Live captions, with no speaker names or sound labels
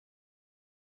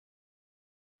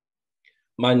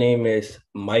My name is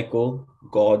Michael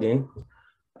Gaulden.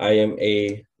 I am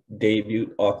a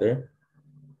debut author.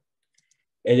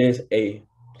 It is a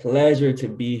pleasure to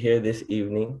be here this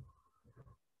evening.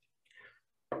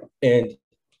 And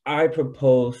I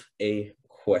propose a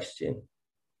question.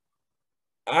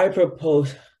 I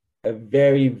propose a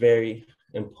very, very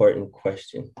important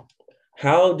question.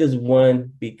 How does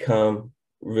one become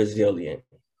resilient?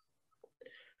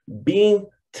 Being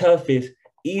tough is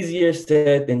easier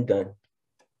said than done.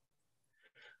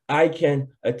 I can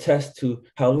attest to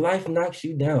how life knocks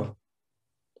you down.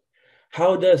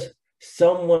 How does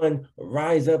someone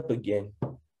rise up again?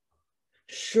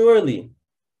 Surely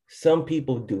some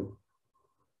people do,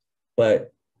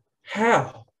 but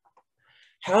how?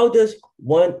 How does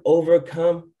one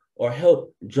overcome or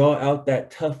help draw out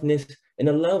that toughness in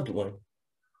a loved one?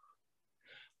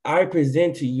 I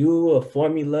present to you a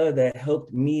formula that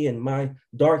helped me in my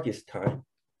darkest time,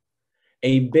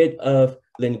 a bit of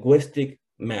linguistic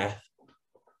math.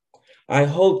 I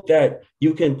hope that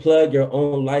you can plug your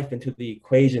own life into the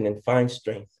equation and find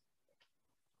strength.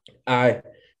 I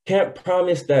can't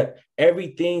promise that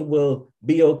everything will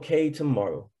be okay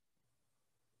tomorrow.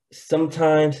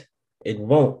 Sometimes it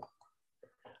won't,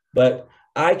 but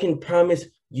I can promise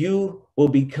you will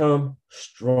become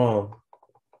strong.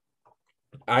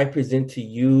 I present to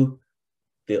you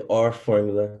the R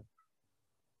formula.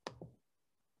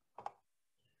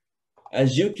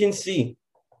 As you can see,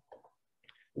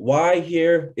 Y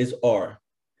here is R.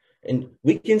 And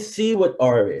we can see what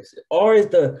R is. R is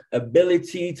the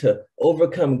ability to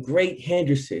overcome great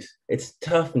hindrances. It's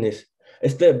toughness.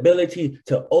 It's the ability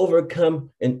to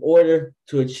overcome in order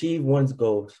to achieve one's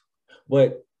goals.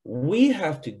 What we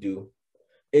have to do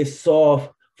is solve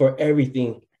for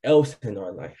everything else in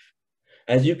our life.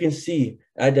 As you can see,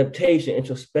 adaptation,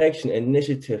 introspection,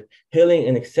 initiative, healing,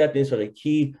 and acceptance are the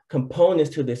key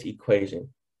components to this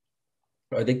equation,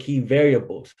 are the key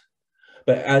variables.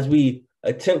 But as we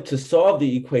attempt to solve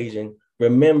the equation,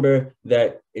 remember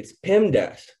that it's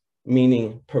PEMDAS,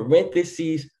 meaning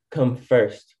parentheses come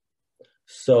first.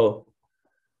 So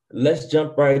let's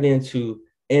jump right into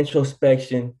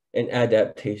introspection and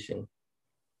adaptation.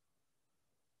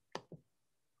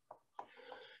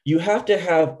 You have to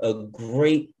have a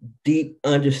great, deep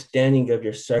understanding of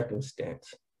your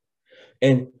circumstance.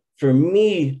 And for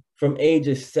me, from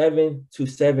ages 7 to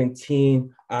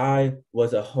 17, I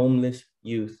was a homeless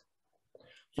youth.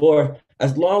 For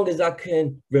as long as I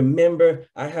can remember,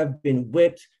 I have been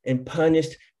whipped and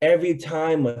punished every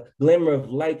time a glimmer of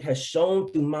light has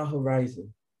shone through my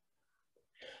horizon.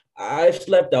 I've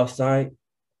slept outside,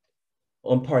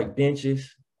 on park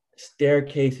benches,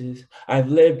 staircases. I've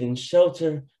lived in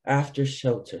shelter after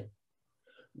shelter,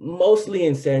 mostly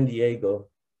in San Diego.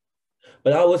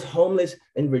 But I was homeless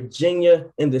in Virginia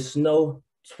in the snow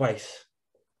twice.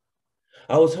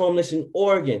 I was homeless in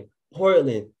Oregon,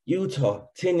 Portland, Utah,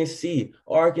 Tennessee,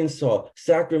 Arkansas,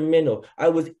 Sacramento. I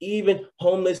was even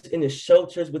homeless in the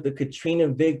shelters with the Katrina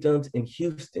victims in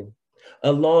Houston,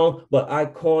 along what I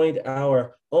coined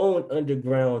our own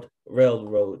underground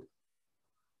railroad.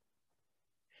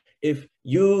 If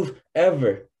you've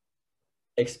ever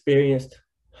experienced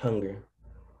hunger,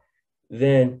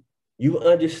 then you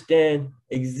understand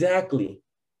exactly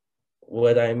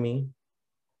what I mean.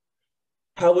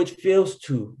 How it feels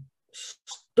to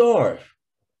starve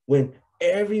when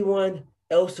everyone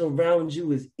else around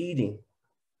you is eating.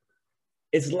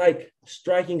 It's like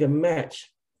striking a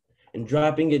match and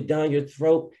dropping it down your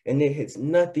throat, and it hits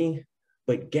nothing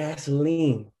but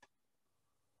gasoline.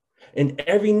 And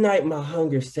every night my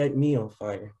hunger set me on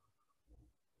fire.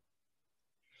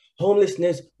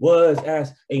 Homelessness was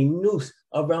as a noose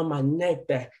around my neck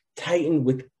that tightened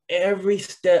with every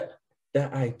step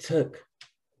that I took.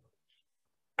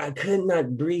 I could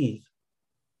not breathe.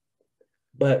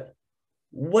 But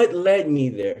what led me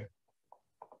there?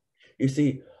 You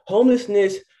see,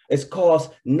 homelessness is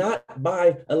caused not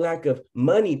by a lack of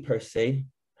money per se,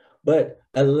 but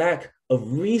a lack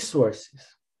of resources.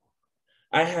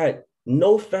 I had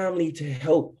no family to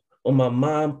help on my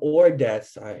mom or dad's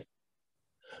side.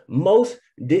 Most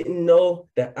didn't know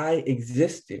that I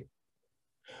existed.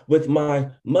 With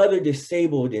my mother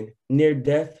disabled and near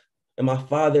death, and my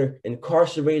father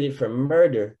incarcerated for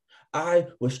murder, I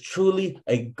was truly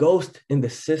a ghost in the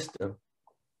system.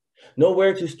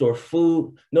 Nowhere to store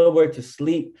food, nowhere to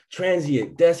sleep,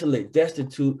 transient, desolate,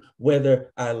 destitute,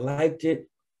 whether I liked it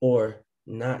or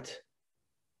not.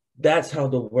 That's how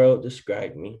the world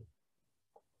described me.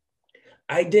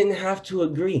 I didn't have to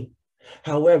agree.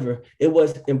 However, it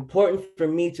was important for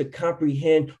me to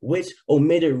comprehend which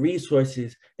omitted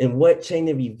resources and what chain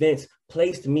of events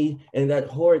placed me in that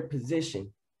horrid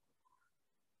position.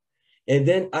 And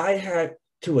then I had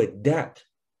to adapt.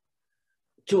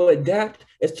 To adapt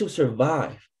is to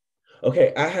survive.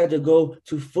 Okay, I had to go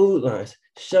to food lines,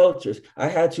 shelters. I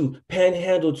had to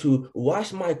panhandle to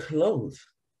wash my clothes.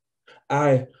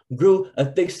 I grew a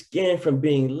thick skin from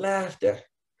being laughed at,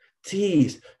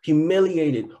 teased,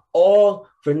 humiliated, all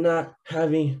for not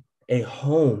having a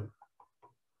home.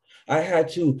 I had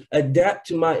to adapt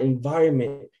to my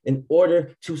environment in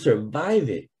order to survive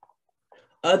it.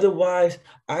 Otherwise,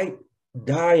 I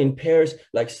die and perish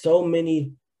like so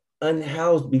many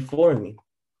unhoused before me.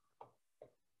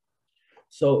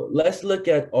 So let's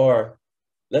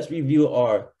review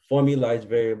our formalized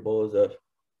variables of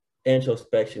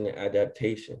introspection and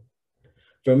adaptation.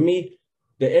 For me,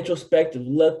 the introspective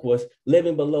look was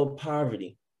living below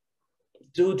poverty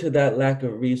due to that lack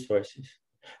of resources.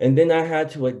 And then I had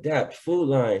to adapt food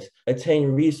lines, attain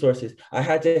resources. I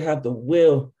had to have the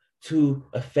will to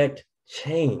affect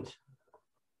change.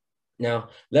 Now,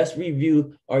 let's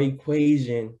review our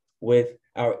equation with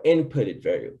our inputted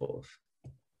variables.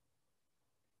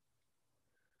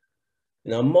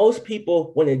 Now, most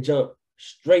people want to jump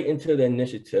straight into the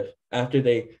initiative after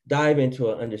they dive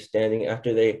into an understanding,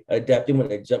 after they adapt, they want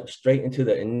to jump straight into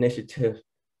the initiative.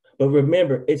 But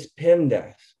remember, it's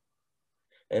PEMDAS.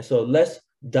 And so let's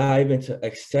dive into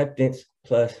acceptance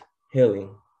plus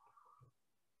healing.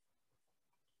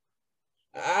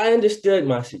 I understood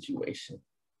my situation.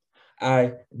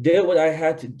 I did what I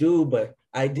had to do, but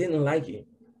I didn't like it.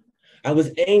 I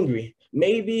was angry.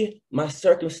 Maybe my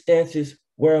circumstances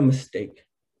were a mistake.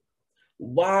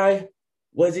 Why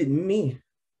was it me?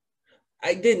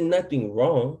 I did nothing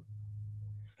wrong.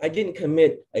 I didn't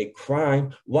commit a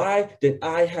crime. Why did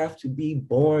I have to be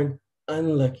born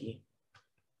unlucky?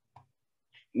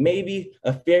 Maybe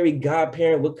a fairy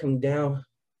godparent would come down.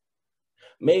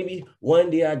 Maybe one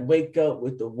day I'd wake up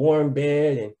with a warm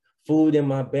bed and food in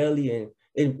my belly and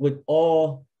it would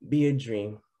all be a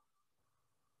dream.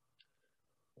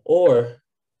 Or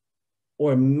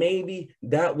maybe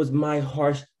that was my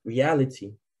harsh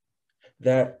reality,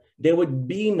 that there would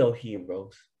be no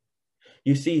heroes.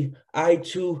 You see, I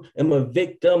too am a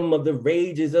victim of the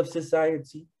rages of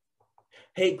society.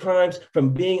 Hate crimes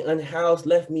from being unhoused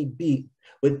left me beat,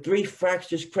 with 3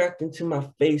 fractures cracked into my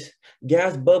face,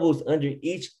 gas bubbles under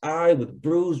each eye with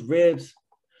bruised ribs.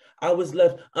 I was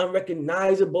left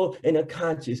unrecognizable and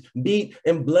unconscious, beat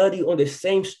and bloody on the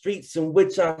same streets in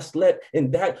which I slept,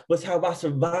 and that was how I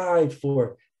survived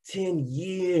for 10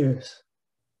 years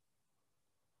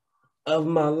of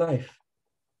my life.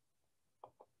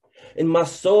 In my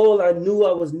soul, I knew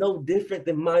I was no different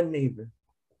than my neighbor.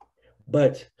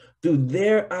 But through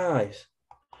their eyes,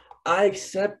 I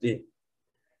accepted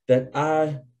that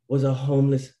I was a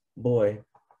homeless boy.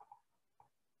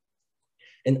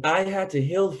 And I had to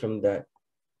heal from that.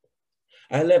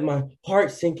 I let my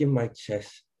heart sink in my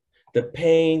chest. The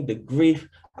pain, the grief,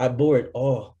 I bore it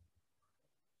all.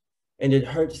 And it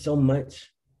hurt so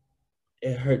much.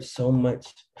 It hurt so much.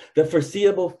 The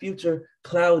foreseeable future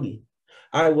cloudy.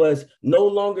 I was no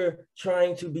longer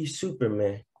trying to be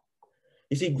Superman.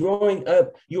 You see, growing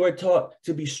up, you are taught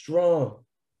to be strong,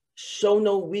 show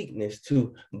no weakness,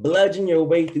 to bludgeon your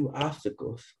way through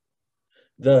obstacles.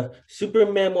 The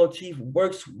Superman motif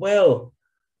works well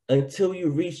until you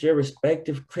reach your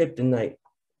respective kryptonite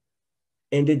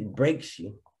and it breaks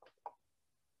you.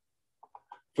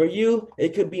 For you,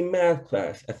 it could be math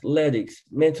class, athletics,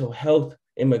 mental health,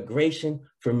 immigration.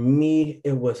 For me,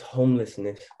 it was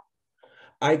homelessness.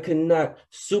 I could not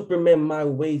Superman my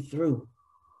way through.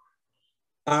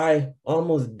 I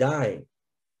almost died.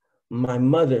 My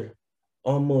mother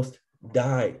almost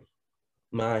died.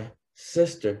 My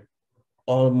sister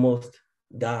almost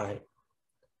died.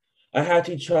 I had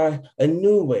to try a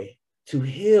new way to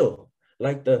heal,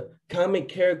 like the comic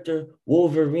character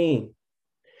Wolverine.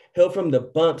 Heal from the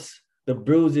bumps, the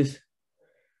bruises,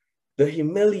 the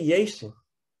humiliation.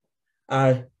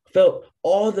 I felt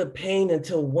all the pain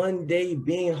until one day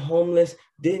being homeless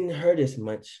didn't hurt as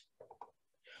much.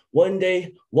 One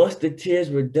day, once the tears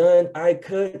were done, I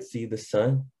could see the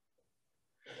sun.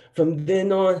 From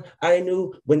then on, I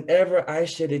knew whenever I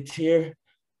shed a tear,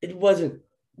 it wasn't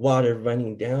water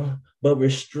running down, but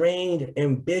restrained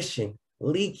ambition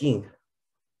leaking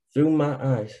through my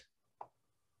eyes.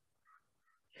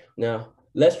 Now,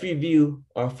 let's review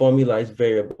our formalized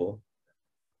variable,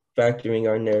 factoring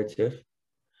our narrative.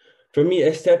 For me,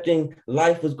 accepting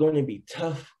life was going to be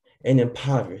tough and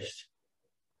impoverished.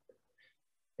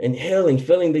 And healing,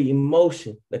 feeling the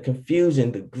emotion, the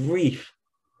confusion, the grief,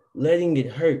 letting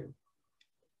it hurt.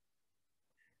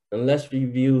 And let's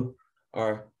review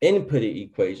our inputted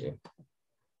equation.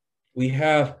 We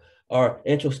have our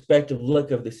introspective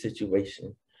look of the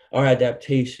situation, our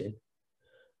adaptation.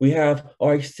 We have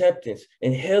our acceptance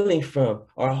and healing from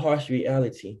our harsh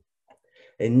reality.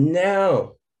 And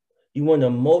now you want to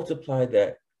multiply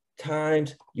that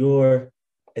times your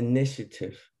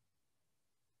initiative.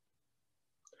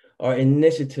 Our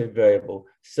initiative variable,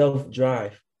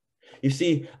 self-drive. You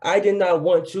see, I did not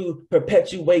want to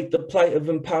perpetuate the plight of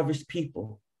impoverished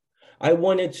people. I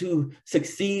wanted to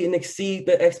succeed and exceed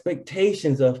the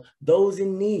expectations of those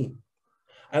in need.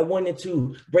 I wanted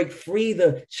to break free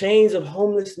the chains of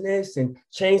homelessness and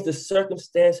change the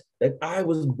circumstance that I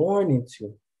was born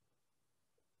into.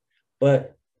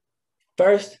 But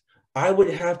first, I would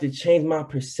have to change my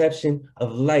perception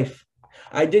of life.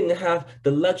 I didn't have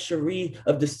the luxury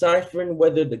of deciphering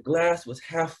whether the glass was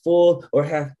half full or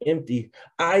half empty.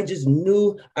 I just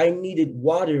knew I needed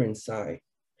water inside,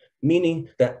 meaning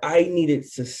that I needed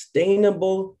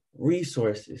sustainable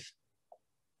resources.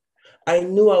 I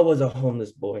knew I was a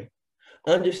homeless boy,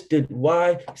 understood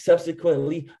why,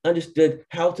 subsequently understood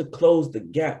how to close the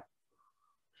gap.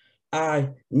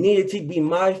 I needed to be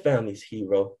my family's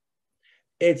hero.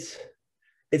 It's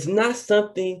not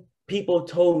something people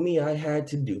told me I had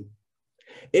to do.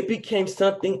 It became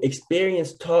something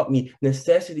experience taught me,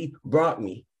 necessity brought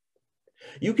me.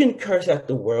 You can curse at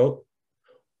the world,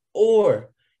 or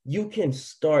you can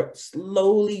start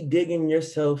slowly digging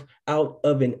yourself out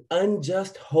of an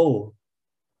unjust hole.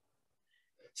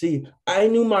 See, I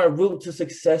knew my route to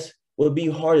success would be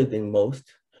harder than most,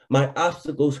 my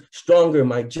obstacles stronger,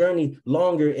 my journey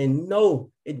longer, and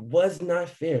no, it was not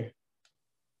fair.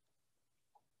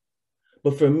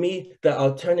 But for me, the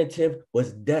alternative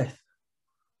was death.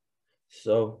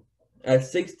 So at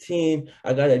 16,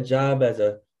 I got a job as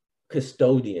a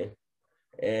custodian.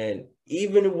 And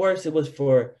even worse, it was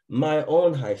for my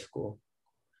own high school.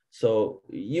 So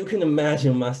you can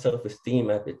imagine my self-esteem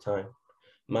at the time.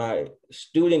 My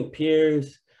student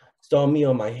peers saw me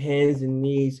on my hands and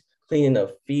knees, cleaning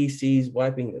up feces,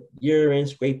 wiping the urine,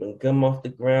 scraping gum off the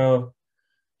ground.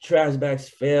 Trash bags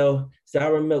fell,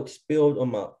 sour milk spilled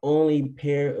on my only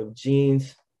pair of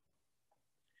jeans.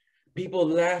 People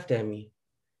laughed at me,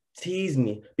 teased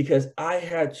me, because I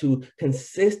had to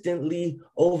consistently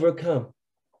overcome.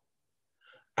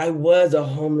 I was a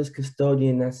homeless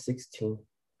custodian at 16,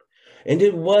 and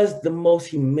it was the most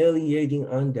humiliating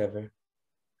endeavor.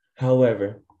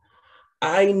 However,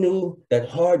 I knew that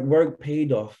hard work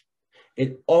paid off.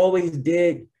 It always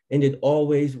did, and it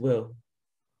always will.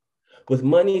 With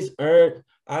monies earned,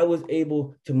 I was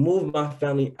able to move my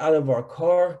family out of our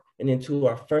car and into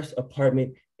our first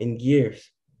apartment in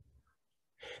years.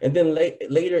 And then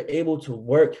later able to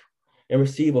work and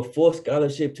receive a full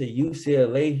scholarship to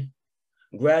UCLA,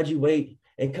 graduate,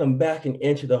 and come back and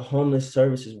enter the homeless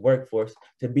services workforce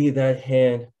to be that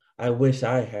hand I wish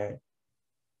I had.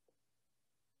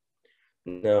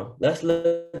 Now, let's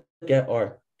look at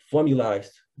our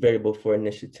formalized variable for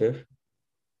initiative.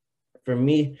 For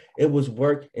me, it was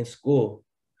work and school.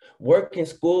 Work and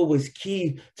school was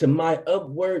key to my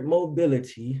upward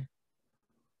mobility.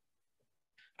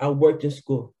 I worked in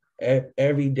school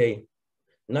every day.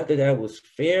 Not that that was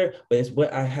fair, but it's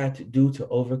what I had to do to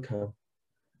overcome.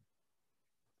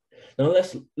 Now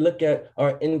let's look at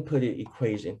our inputted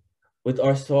equation with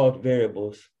our solved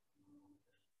variables.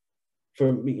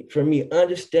 For me,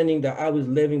 understanding that I was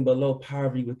living below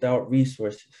poverty without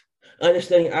resources,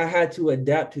 understanding I had to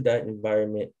adapt to that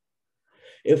environment.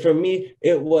 For me,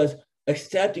 it was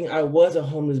accepting I was a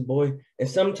homeless boy and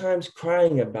sometimes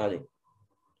crying about it,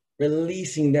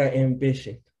 releasing that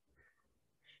ambition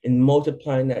and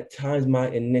multiplying that times my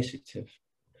initiative.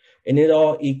 And it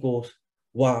all equals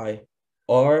Y,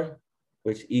 R,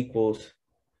 which equals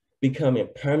becoming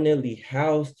permanently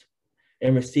housed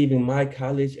and receiving my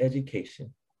college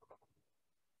education.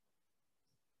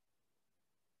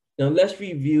 Now let's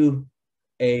review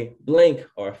a blank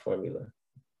R formula.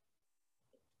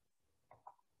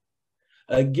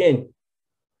 Again,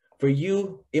 for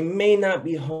you, it may not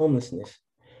be homelessness.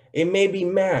 It may be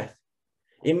math.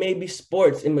 It may be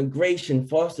sports, immigration,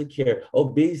 foster care,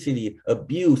 obesity,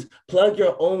 abuse. Plug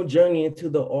your own journey into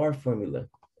the R formula.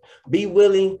 Be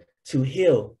willing to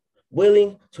heal,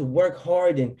 willing to work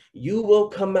hard, and you will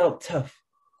come out tough.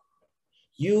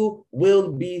 You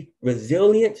will be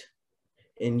resilient,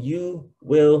 and you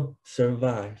will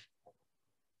survive.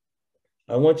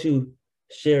 I want to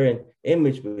share an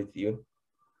image with you,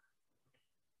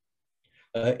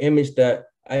 an image that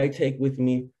I take with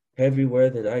me everywhere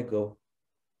that I go.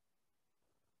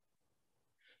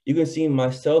 You can see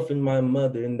myself and my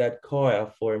mother in that car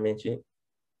aforementioned,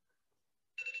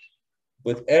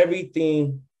 with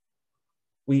everything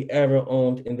we ever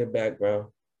owned in the background.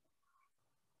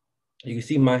 You can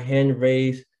see my hand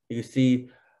raised. You can see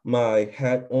my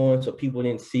hat on so people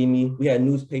didn't see me. We had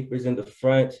newspapers in the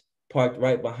front, parked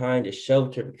right behind the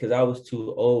shelter because I was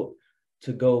too old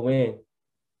to go in.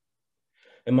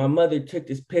 And my mother took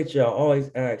this picture. I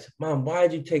always ask, Mom, why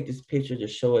did you take this picture to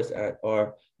show us at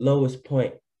our lowest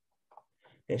point?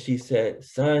 And she said,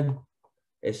 son,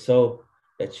 it's so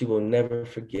that you will never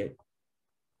forget.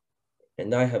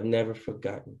 And I have never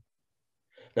forgotten.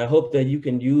 And I hope that you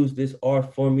can use this R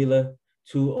formula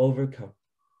to overcome.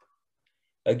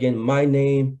 Again, my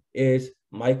name is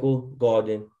Michael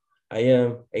Gaulden. I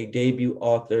am a debut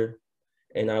author,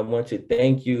 and I want to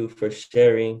thank you for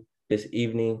sharing this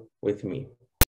evening with me.